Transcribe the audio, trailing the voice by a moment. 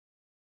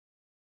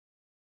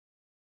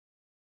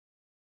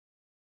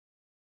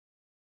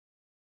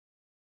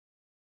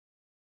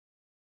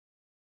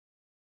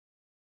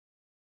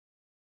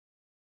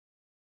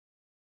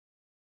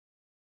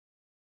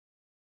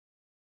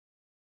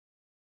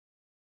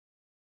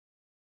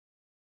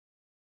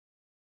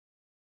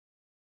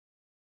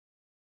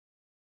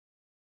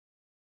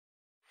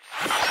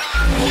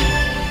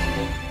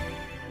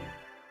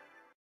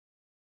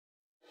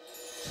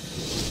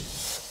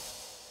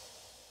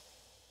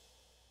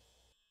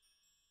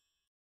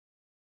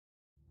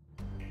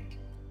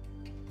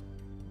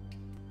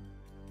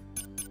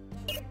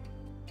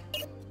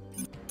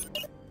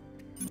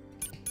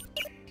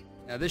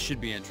Now this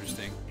should be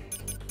interesting.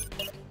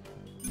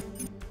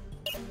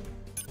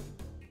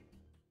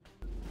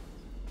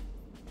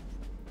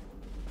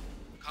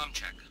 Com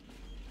check.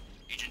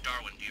 Agent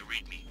Darwin, do you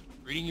read me?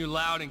 Reading you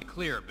loud and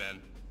clear,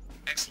 Ben.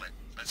 Excellent.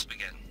 Let's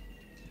begin.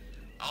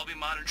 I'll be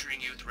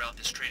monitoring you throughout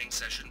this training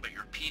session, but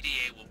your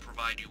PDA will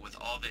provide you with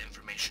all the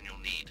information you'll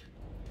need.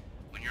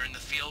 When you're in the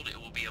field, it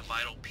will be a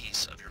vital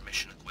piece of your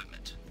mission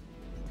equipment.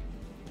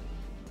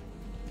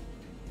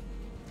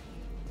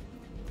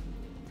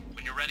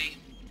 When you're ready,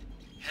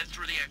 head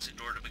through the exit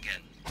door to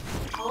begin.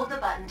 Hold the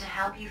button to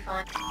help you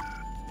find...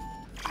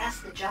 Press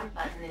the jump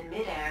button in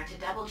midair to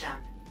double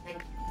jump.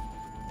 Then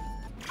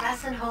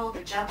press and hold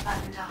the jump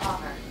button to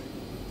hover.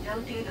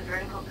 Don't do the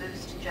vertical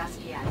boost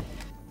just yet.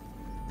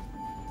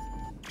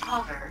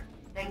 Hover,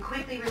 then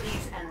quickly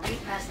release and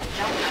repress the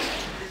jump button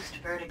to boost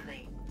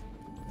vertically.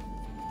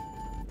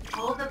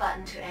 Hold the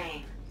button to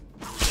aim.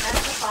 Press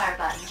the fire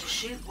button to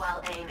shoot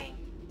while aiming.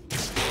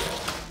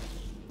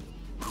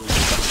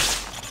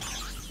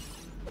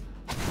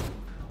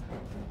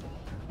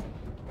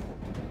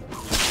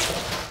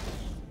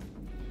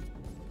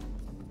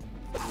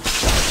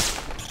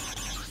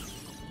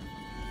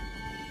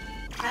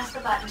 Press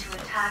the button to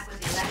attack with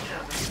the electro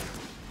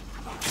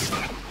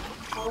ray.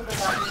 Hold the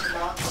button to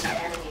knock on the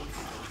enemies.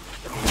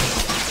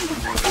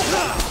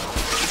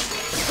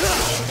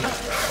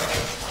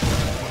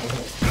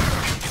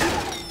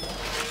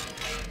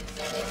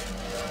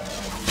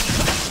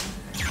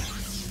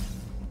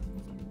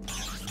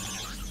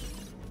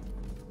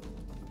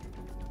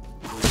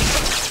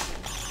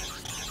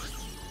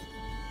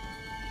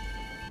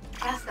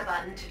 Press the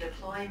button to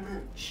deploy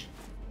Mooch.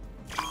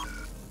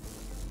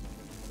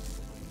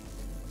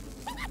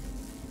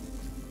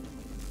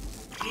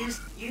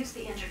 Use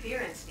the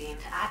interference beam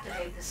to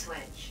activate the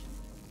switch.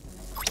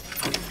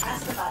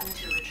 Press the button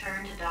to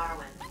return to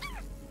Darwin.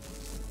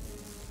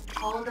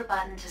 Hold the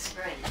button to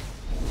sprint.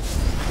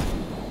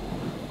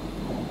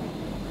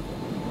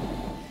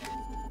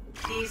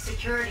 These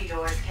security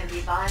doors can be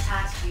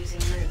bypassed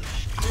using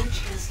Mooch.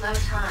 Mooch can slow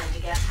time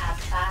to get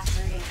past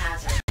fast-moving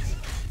hazards.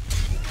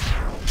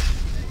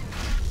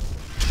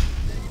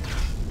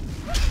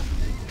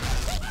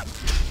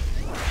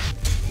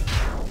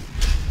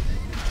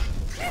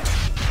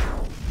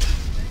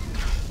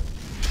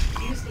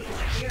 Use the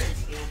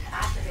interference beam to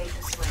activate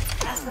the switch.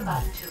 Press the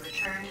button to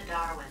return to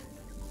Darwin.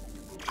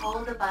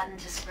 Hold the button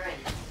to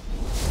sprint.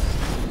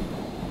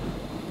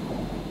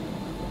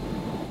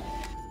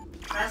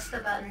 Press the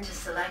button to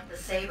select the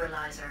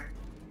stabilizer.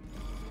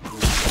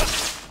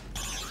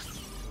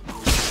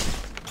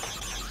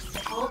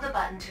 Hold the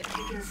button to...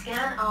 You can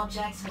scan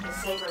objects with the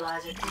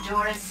stabilizer. The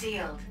door is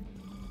sealed.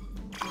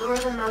 Lure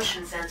the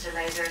motion sensor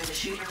laser into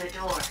shooting the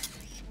door,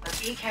 but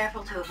be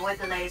careful to avoid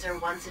the laser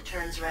once it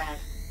turns red.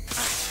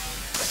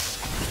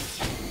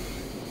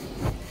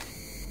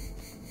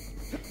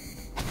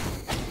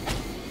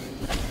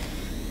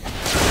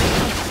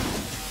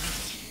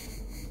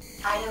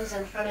 Items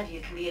in front of you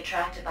can be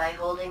attracted by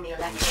holding the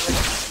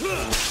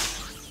electrolytic.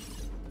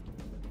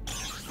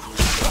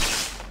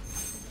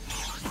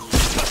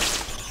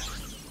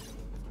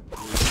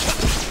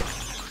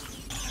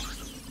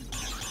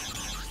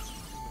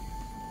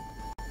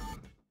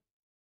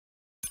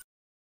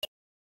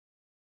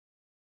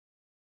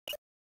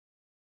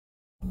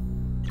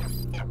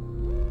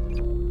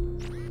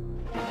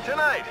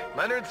 Tonight,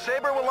 Leonard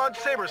Saber will launch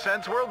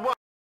SaberSense worldwide.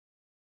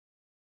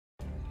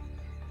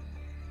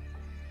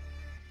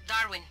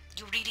 Darwin,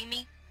 you reading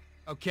me?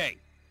 Okay,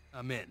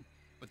 I'm in.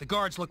 But the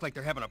guards look like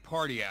they're having a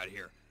party out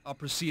here. I'll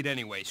proceed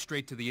anyway,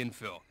 straight to the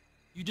infill.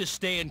 You just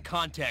stay in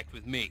contact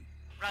with me.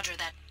 Roger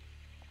that.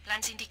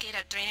 Plans indicate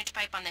a drainage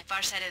pipe on the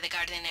far side of the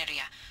garden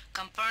area.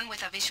 Confirm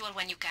with a visual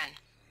when you can.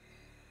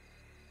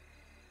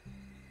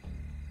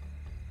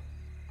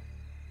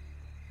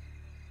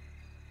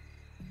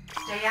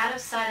 Stay out of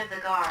sight of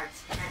the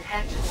guards and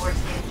head towards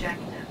the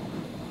objective.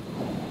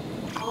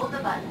 Hold the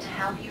button to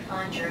help you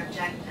find your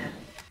objective.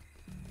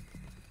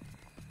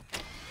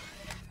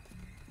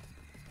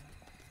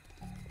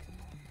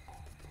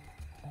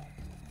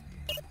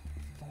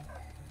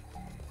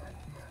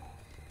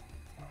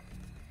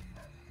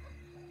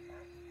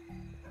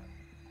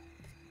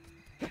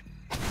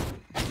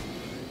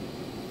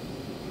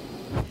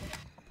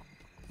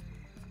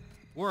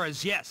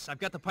 Whereas, yes, I've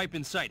got the pipe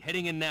in sight,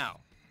 heading in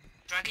now.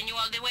 Dragging you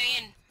all the way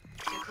in.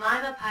 To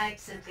climb a pipe,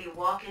 simply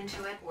walk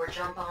into it or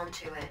jump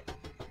onto it.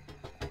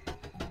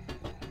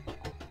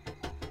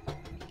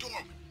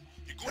 Darwin,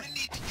 you're going to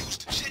need to use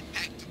the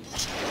jetpack to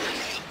boost your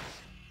area.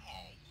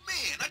 Oh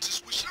man, I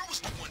just wish I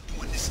was the one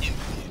doing this in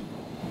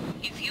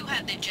here. If you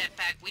had the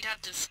jetpack, we'd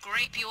have to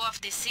scrape you off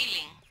the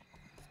ceiling.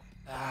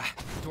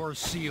 Door's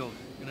sealed.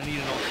 Gonna need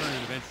an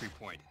alternative entry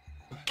point.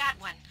 Got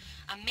one.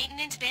 A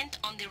maintenance vent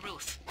on the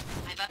roof.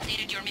 I've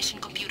updated your mission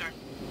computer.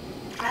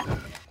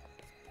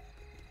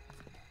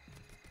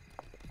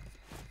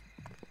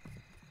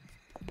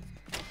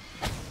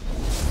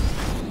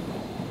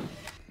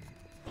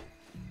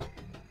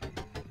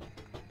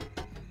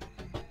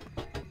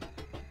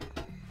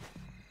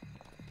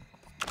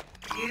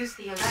 Use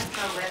the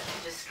electro whip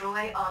to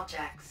destroy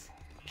objects.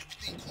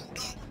 Everything cooled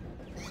up.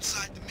 Go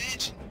inside the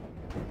mansion.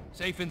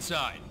 Safe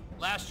inside.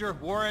 Laster,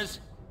 Juarez,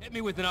 hit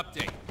me with an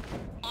update.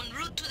 En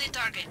route to the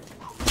target.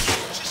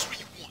 Just where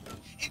you want.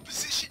 In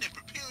position and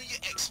preparing your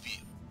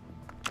exfil.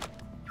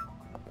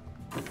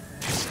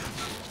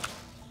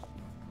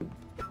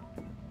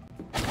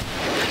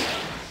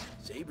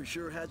 Saber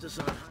sure has us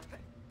on.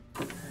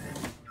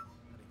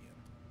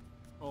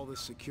 All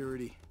this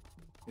security.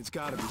 It's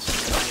gotta be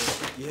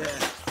something. Yeah,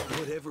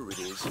 whatever it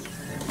is.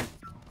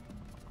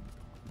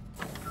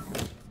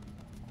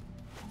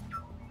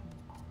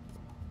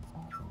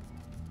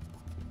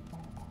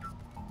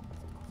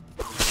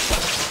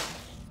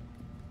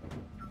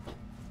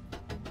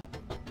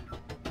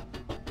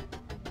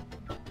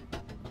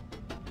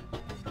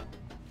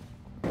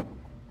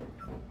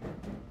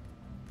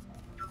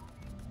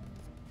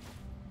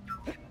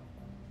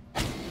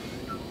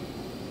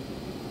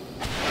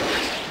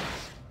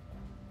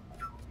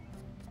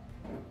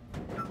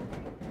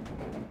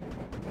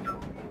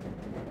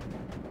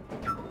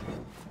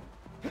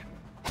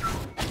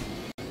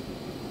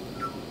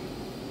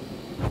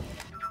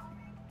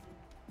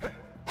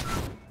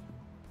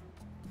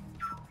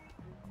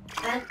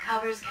 Vent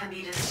covers can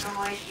be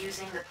destroyed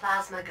using the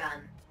plasma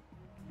gun.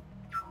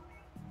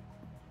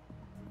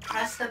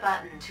 Press the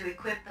button to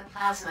equip the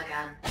plasma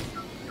gun.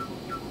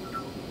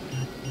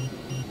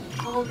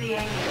 Hold the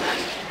aiming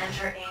button to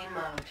enter aim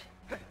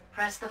mode.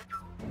 Press the...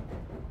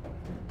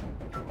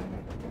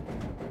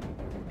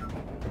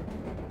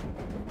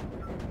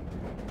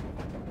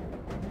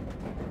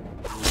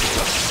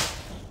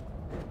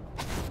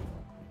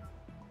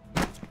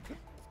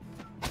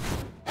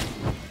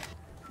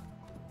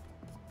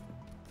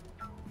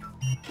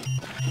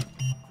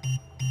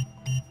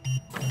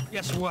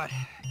 Guess what?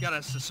 Got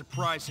us a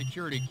surprise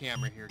security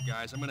camera here,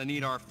 guys. I'm gonna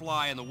need our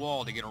fly in the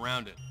wall to get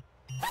around it.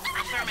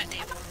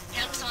 Affirmative.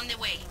 Help's on the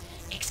way.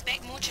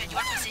 Expect Mooch at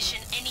your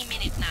position any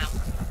minute now.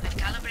 I've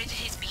calibrated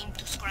his beam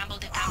to scramble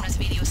the camera's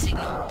video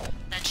signal.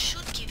 That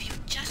should give you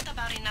just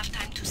about enough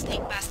time to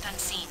sneak past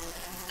unseen.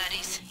 That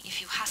is, if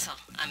you hustle,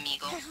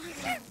 amigo.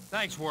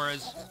 Thanks,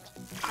 Juarez.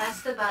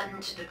 Press the button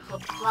to deploy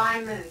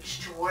fly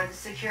Mooch toward the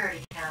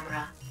security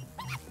camera.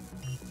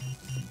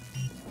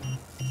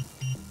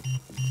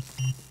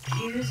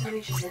 Use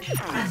Mooch's inter...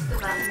 Press the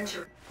button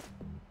to...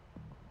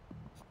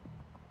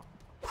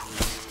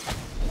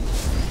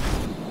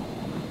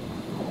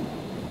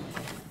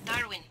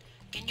 Darwin,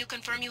 can you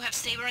confirm you have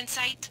Saber in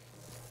sight?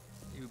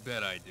 You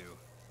bet I do.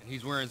 And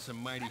he's wearing some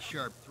mighty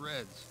sharp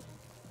threads.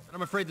 But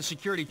I'm afraid the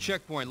security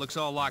checkpoint looks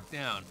all locked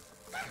down.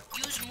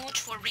 Use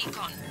Mooch for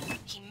recon.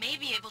 He may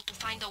be able to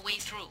find a way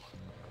through.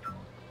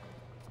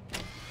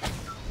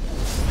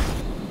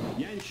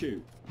 Yanshu,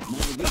 my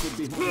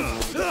wicked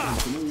behind is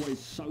always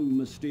so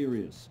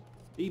mysterious.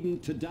 Even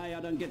today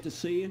I don't get to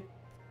see you.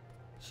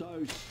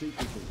 So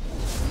secretive.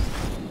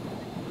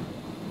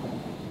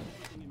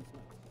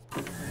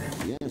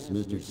 Yes,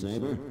 Mr.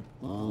 Saber.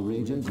 All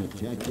regions are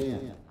checked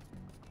in.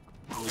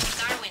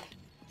 Darwin,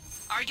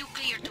 are you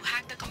clear to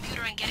hack the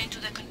computer and get into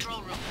the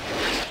control room?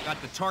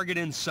 Got the target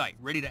in sight,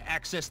 ready to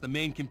access the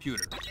main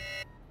computer.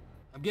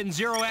 I'm getting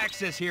zero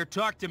access here.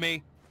 Talk to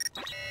me.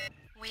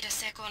 Wait a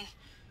second.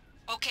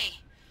 Okay,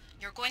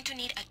 you're going to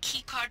need a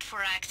keycard for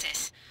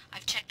access.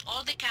 I've checked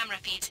all the camera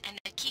feeds, and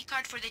the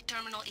keycard for the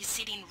terminal is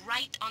sitting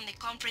right on the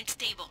conference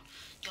table.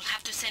 You'll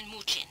have to send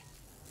Mooch in.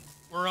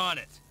 We're on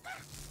it.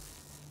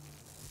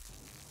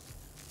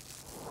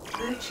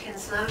 Mooch can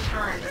slow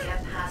time to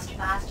get past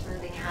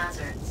fast-moving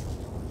hazards.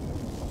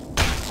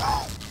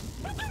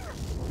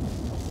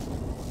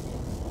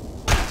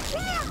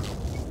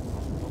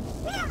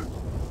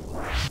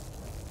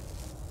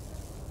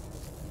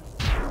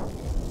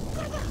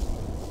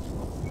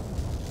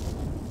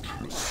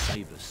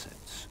 Saber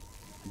sense.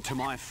 And to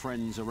my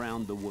friends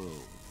around the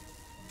world,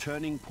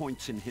 turning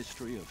points in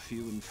history are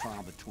few and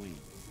far between.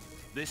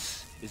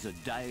 This is a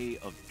day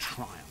of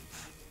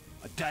triumph.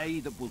 A day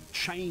that will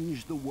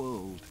change the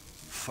world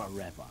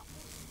forever.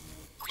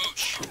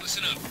 Mooch,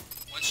 listen up.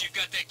 Once you've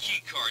got that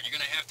key card, you're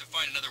gonna have to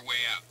find another way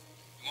out.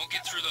 You won't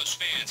get through those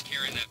fans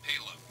carrying that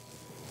payload.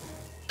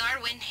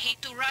 Darwin, hate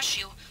to rush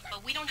you,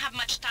 but we don't have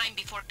much time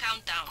before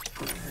countdown.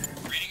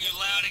 Reading you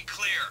loud and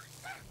clear.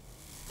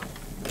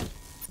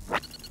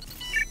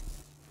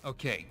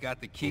 Okay,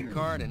 got the key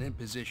card and in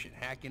position.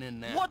 Hacking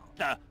in now. What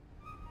the?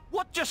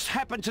 What just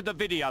happened to the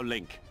video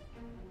link?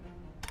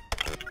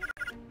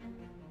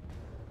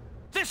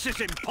 This is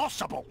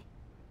impossible!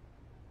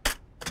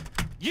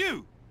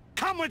 You!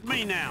 Come with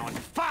me now, and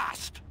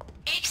fast!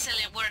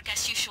 Excellent work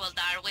as usual,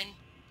 Darwin.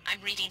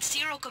 I'm reading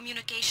 0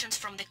 communications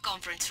from the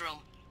conference room.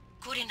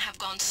 Couldn't have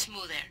gone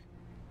smoother.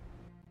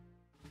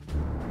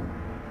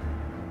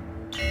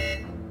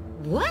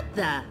 What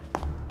the?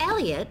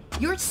 Elliot,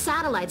 your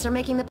satellites are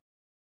making the...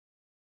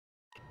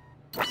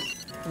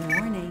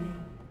 Warning.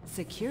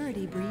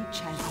 Security breach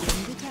has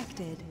been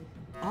detected.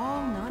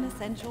 All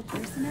non-essential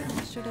personnel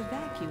should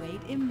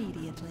evacuate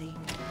immediately.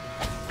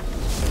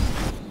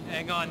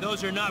 Hang on,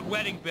 those are not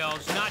wedding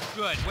bells. Not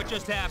good. What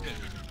just happened?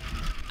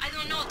 I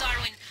don't know,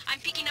 Darwin. I'm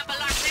picking up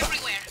alarms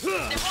everywhere.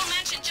 The whole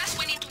mansion just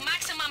went into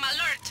maximum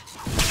alert.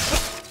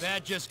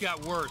 That just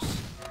got worse.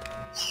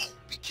 Whoa,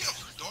 be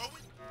careful,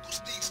 Darwin. Those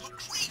things look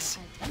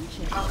crazy.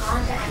 Lock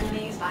onto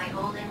enemies by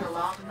holding the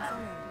lock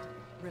button.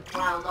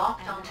 While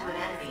locked onto an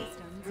enemy,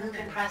 move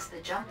and press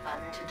the jump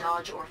button to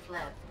dodge or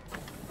flip.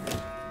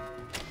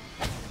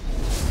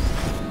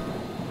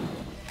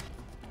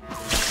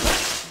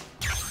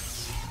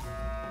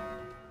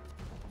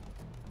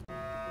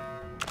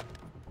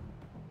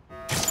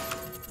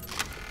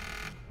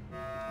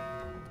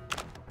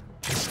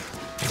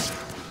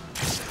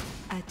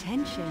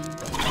 Attention,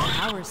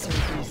 power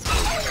servers.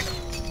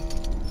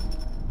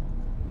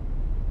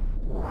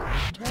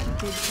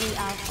 Detected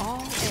throughout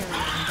all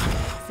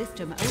areas.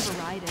 System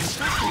override and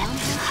shutdown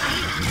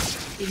has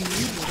failed.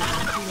 Immediate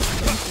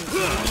evacuation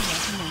is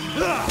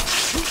recommended.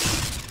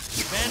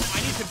 Ben, I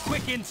need some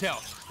quick intel.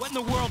 What in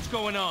the world's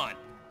going on?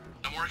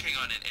 I'm working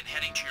on it and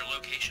heading to your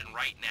location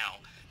right now.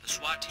 The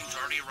SWAT team's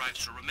already arrived,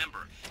 so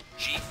remember,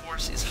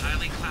 G-Force is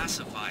highly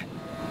classified.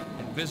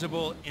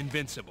 Invisible,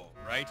 invincible,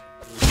 right?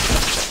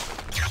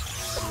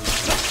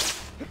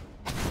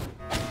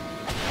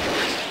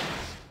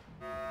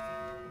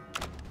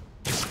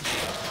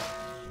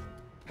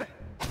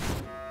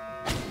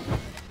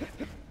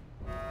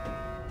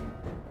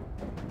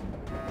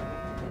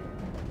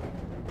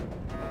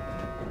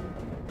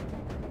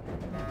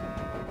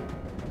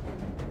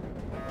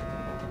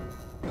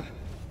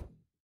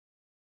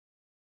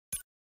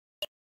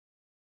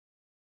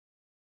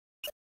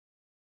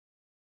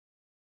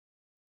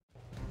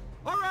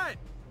 All right,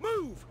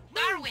 move!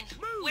 Darwin,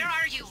 Move! where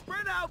are you?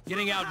 Spread out.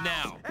 Getting through out the now.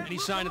 house and Any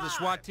look sign of the alive.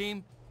 SWAT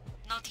team?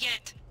 Not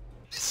yet.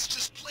 This is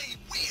just plain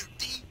weird,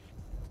 D.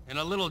 And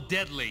a little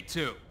deadly,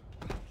 too.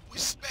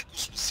 Wish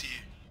Speckles was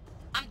here.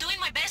 I'm doing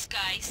my best,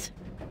 guys.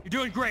 You're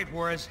doing great,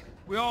 Juarez.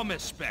 We all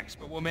miss Specs,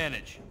 but we'll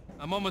manage.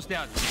 I'm almost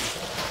out.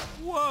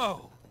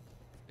 Whoa!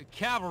 The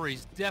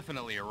cavalry's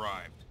definitely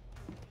arrived.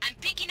 I'm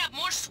picking up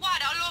more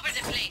SWAT all over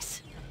the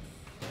place.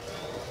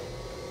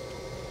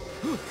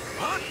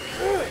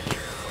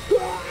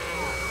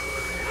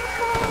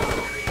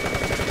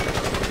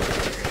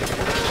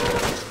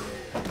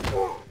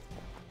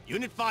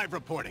 Unit 5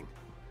 reporting.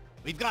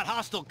 We've got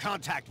hostile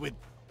contact with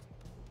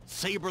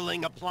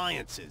Saberling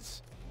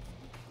appliances.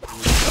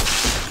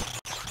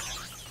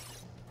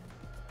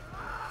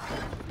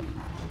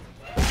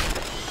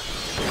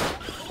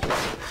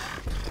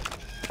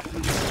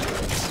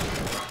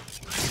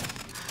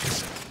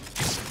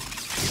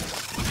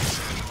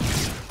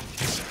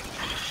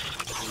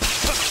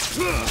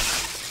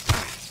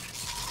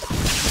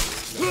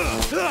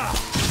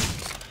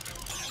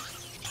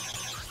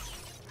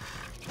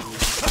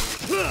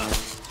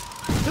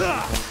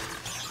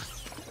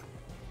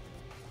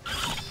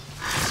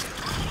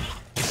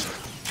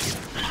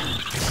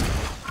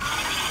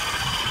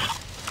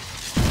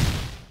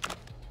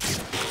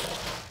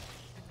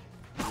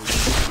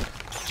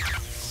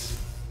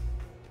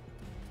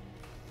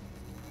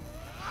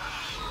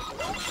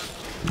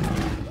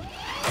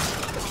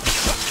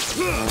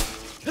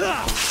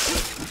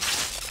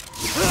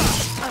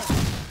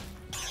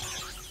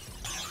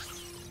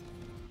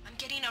 I'm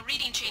getting a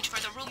reading change for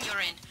the room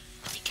you're in.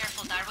 Be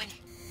careful, Darwin.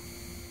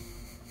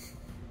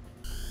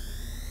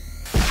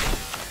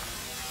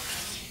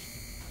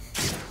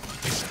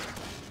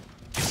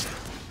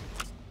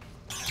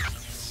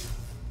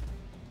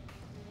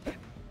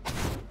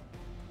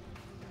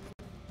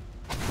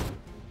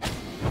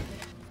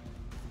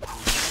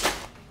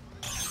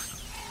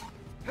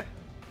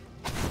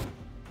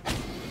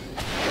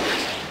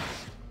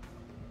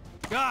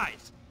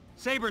 Guys,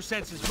 Saber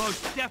Sense is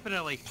most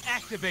definitely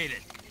activated.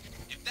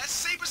 If that's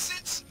Saber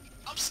Sense,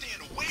 I'm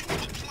staying away from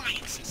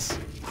appliances.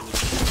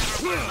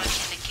 Never were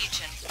much in the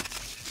kitchen.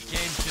 The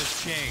game's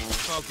just changed.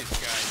 Focus,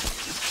 guys.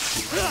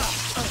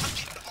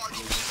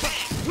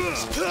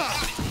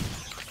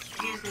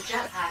 Use the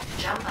jetpack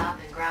to jump up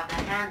and grab the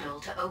handle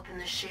to open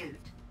the chute.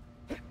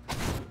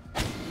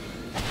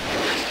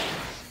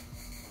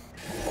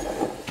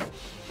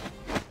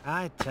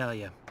 I tell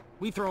you,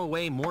 we throw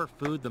away more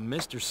food than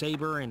Mr.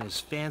 Saber and his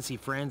fancy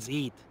friends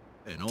eat.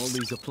 And all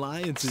these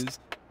appliances,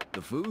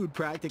 the food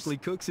practically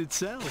cooks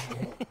itself.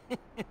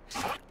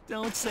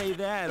 Don't say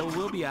that or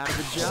we'll be out of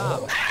a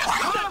job.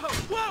 Whoa!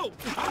 Whoa!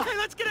 Hey,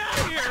 let's get out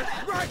of here!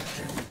 Right!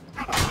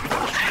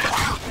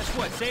 Guess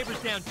what?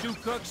 Saber's down 2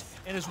 cooks,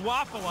 and his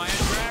waffle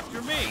irons are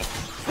after me.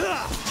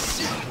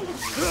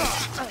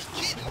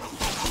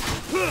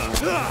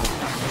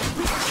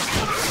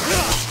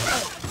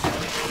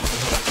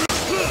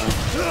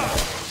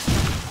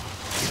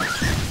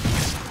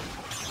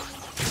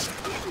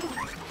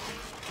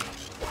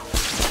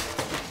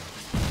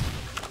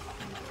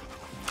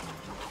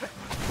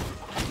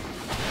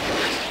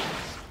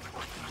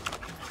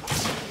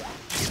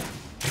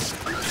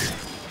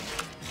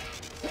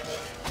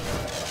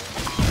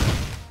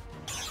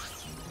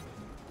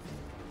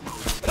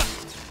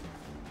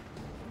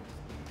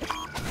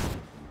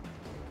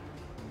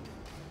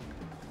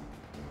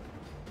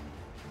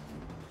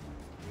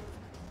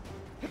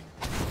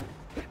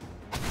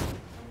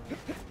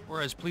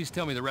 Whereas, please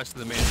tell me the rest of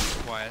the mansion is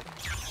quiet.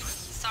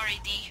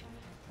 Sorry, D.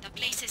 The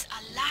place is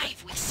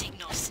alive with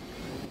signals.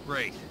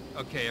 Great.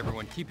 Okay,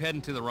 everyone, keep heading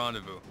to the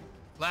rendezvous.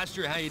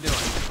 Blaster, how you doing?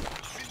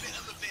 I'm in the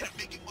elevator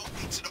making my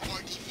way to the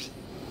RDV.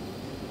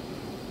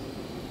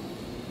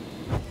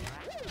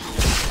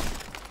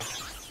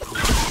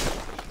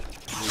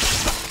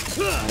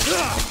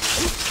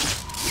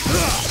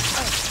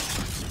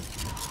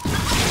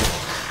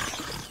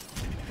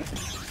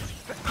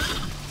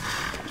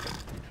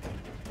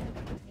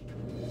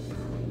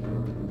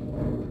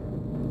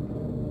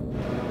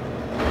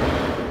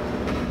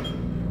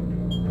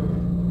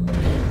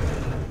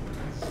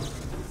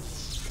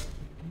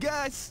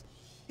 Guys,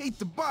 hate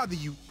to bother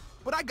you,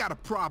 but I got a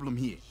problem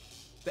here.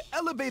 The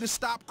elevator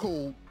stopped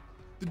cold,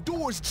 the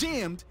door's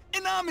jammed,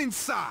 and I'm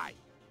inside.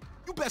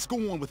 You best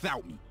go on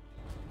without me.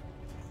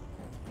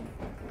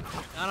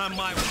 Not on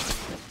my watch.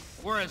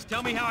 Whereas,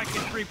 tell me how I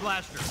get free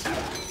Blaster.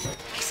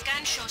 My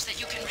scan shows that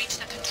you can reach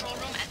the control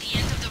room at the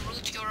end of the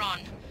route you're on.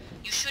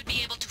 You should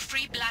be able to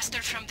free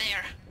Blaster from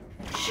there.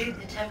 Shoot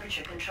the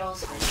temperature control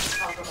switch to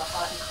toggle the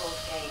hot and cold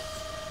gates.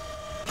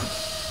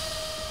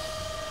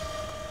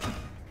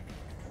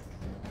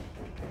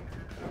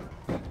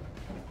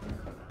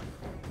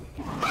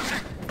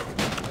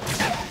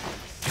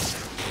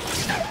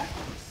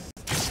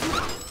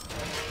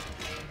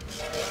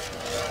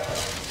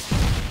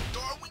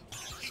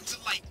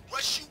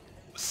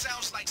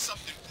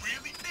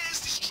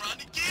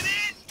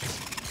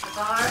 The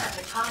bar at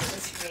the top of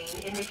the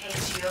screen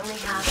indicates you only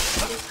have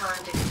limited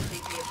time to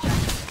complete the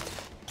objective.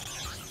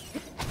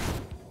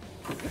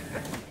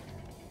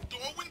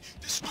 Darwin,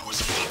 this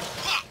door's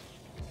pop!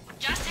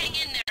 Just hang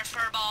in there,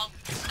 Furball.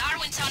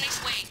 Darwin's on his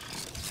way.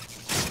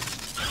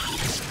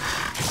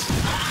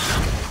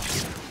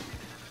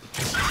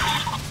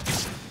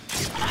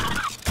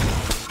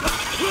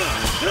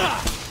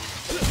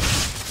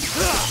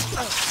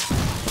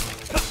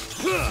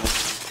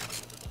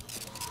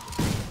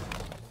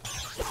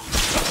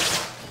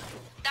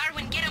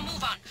 Darwin, get a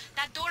move on.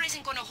 That door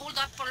isn't gonna hold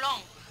up for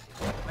long.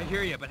 I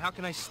hear you, but how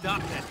can I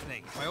stop that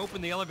thing? If I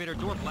open the elevator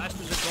door,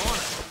 Blasters are gone.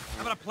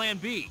 How about a plan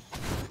B?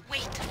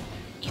 Wait.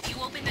 If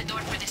you open the door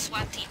for the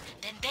SWAT team,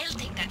 then they'll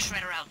take that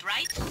shredder out,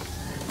 right?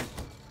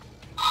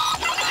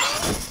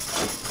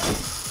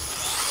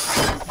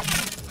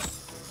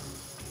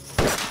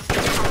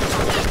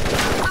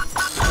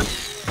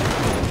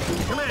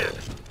 Command!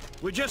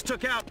 We just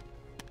took out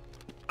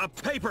a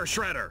paper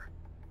shredder.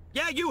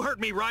 Yeah, you heard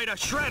me right, a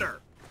shredder.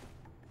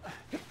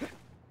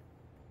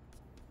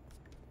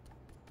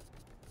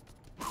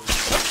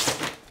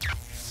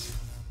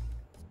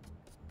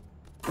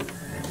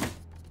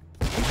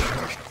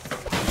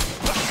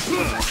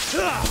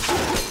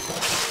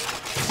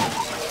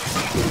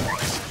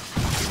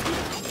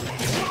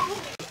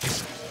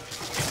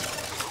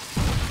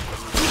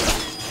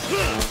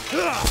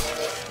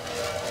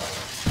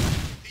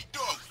 Hey,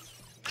 dog,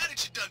 now that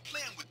you're done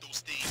playing with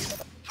those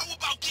things, how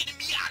about getting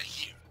me out of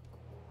here?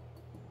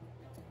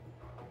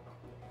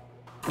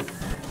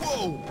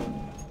 Whoa!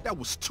 That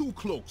was too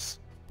close.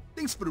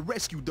 Thanks for the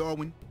rescue,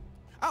 Darwin.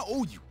 I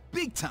owe you,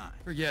 big time.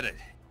 Forget it.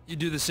 You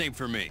do the same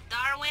for me.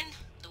 Darwin,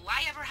 do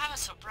I ever have a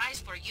surprise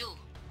for you?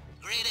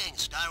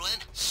 Greetings, Darwin.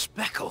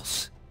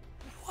 Speckles?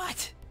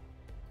 What?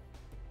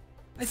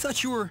 I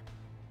thought you were...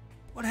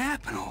 What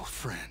happened, old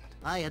friend?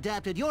 I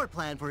adapted your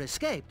plan for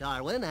escape,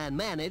 Darwin, and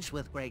managed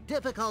with great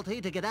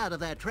difficulty to get out of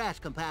that trash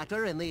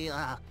compactor in the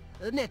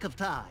nick of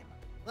time.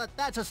 But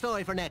that's a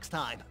story for next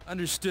time.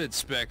 Understood,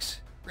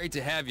 Specs. Great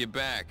to have you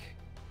back.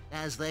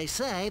 As they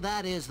say,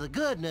 that is the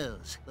good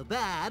news. The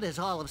bad is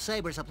all of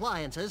Saber's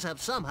appliances have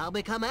somehow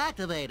become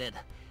activated.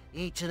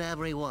 Each and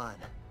every one.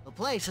 The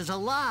place is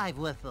alive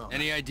with them.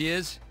 Any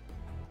ideas?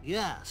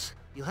 Yes.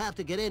 You have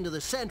to get into the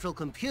central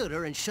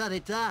computer and shut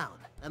it down.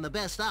 And the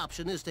best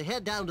option is to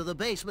head down to the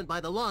basement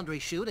by the laundry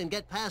chute and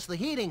get past the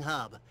heating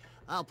hub.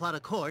 I'll plot a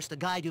course to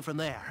guide you from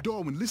there.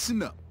 Darwin,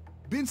 listen up.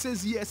 Ben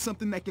says he has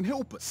something that can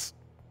help us.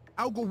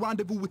 I'll go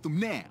rendezvous with him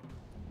now.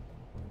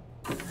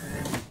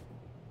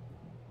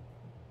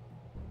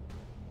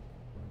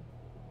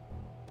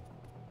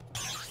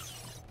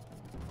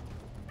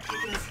 You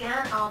can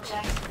scan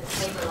objects and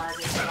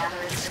stabilizers to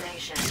gather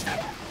information.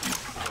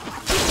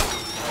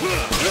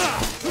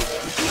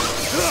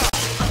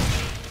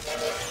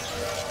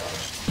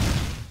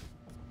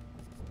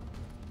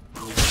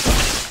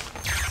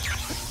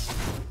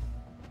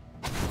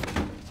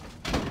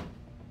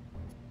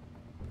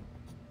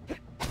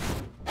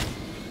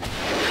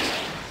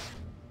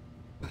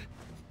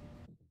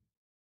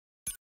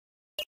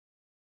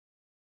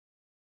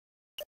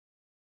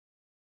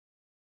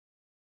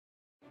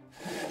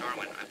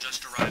 Darwin, I've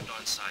just arrived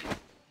on site.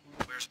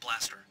 Where's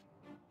Blaster?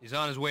 He's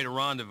on his way to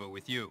rendezvous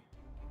with you.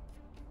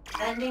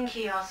 Vending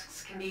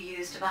kiosks can be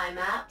used to buy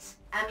maps,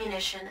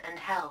 ammunition, and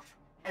health,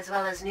 as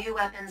well as new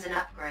weapons and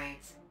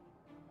upgrades.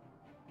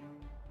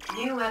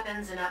 New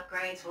weapons and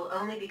upgrades will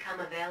only become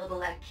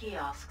available at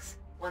kiosks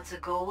once a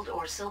gold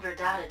or silver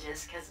data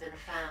disk has been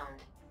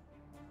found.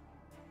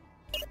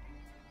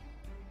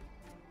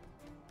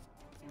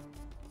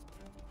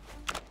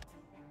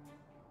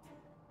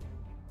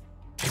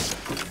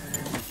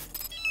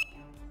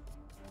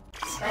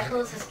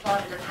 Speckles has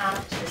plotted a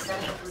path to the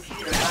central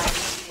computer by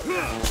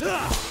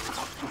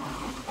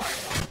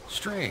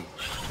Strange.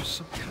 There's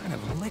some kind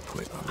of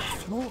liquid on the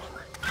floor.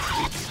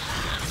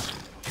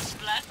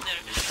 Blaster.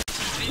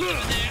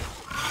 Over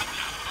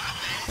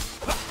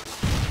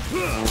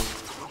there.